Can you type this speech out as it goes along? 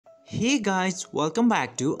Hey guys, welcome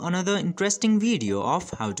back to another interesting video of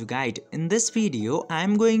how to guide. In this video, I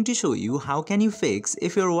am going to show you how can you fix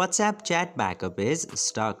if your WhatsApp chat backup is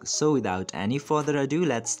stuck. So without any further ado,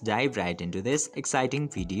 let's dive right into this exciting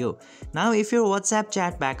video. Now if your WhatsApp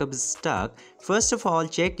chat backup is stuck, first of all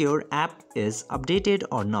check your app is updated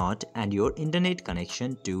or not and your internet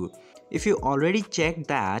connection too. If you already checked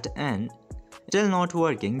that and still not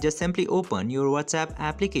working, just simply open your WhatsApp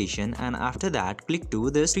application and after that click to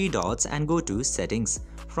the three dots and go to settings.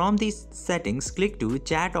 From these settings click to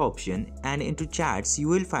chat option and into chats you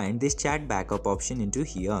will find this chat backup option into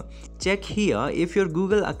here. Check here if your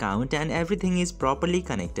Google account and everything is properly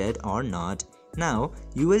connected or not. Now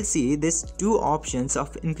you will see these two options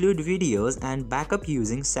of include videos and backup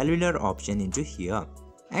using cellular option into here.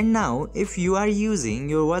 And now if you are using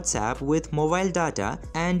your WhatsApp with mobile data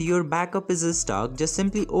and your backup is stuck, just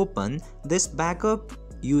simply open this backup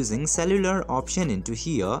using cellular option into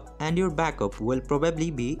here and your backup will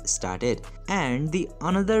probably be started. And the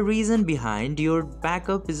another reason behind your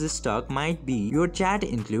backup is stuck might be your chat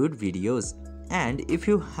include videos. And if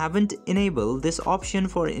you haven't enabled this option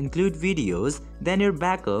for include videos, then your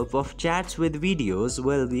backup of chats with videos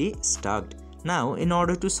will be stuck. Now in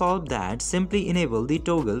order to solve that, simply enable the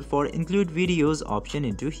toggle for include videos option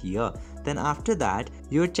into here. Then after that,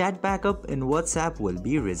 your chat backup in WhatsApp will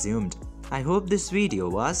be resumed. I hope this video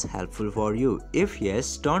was helpful for you. If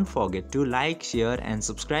yes, don't forget to like, share and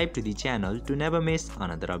subscribe to the channel to never miss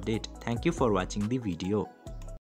another update. Thank you for watching the video.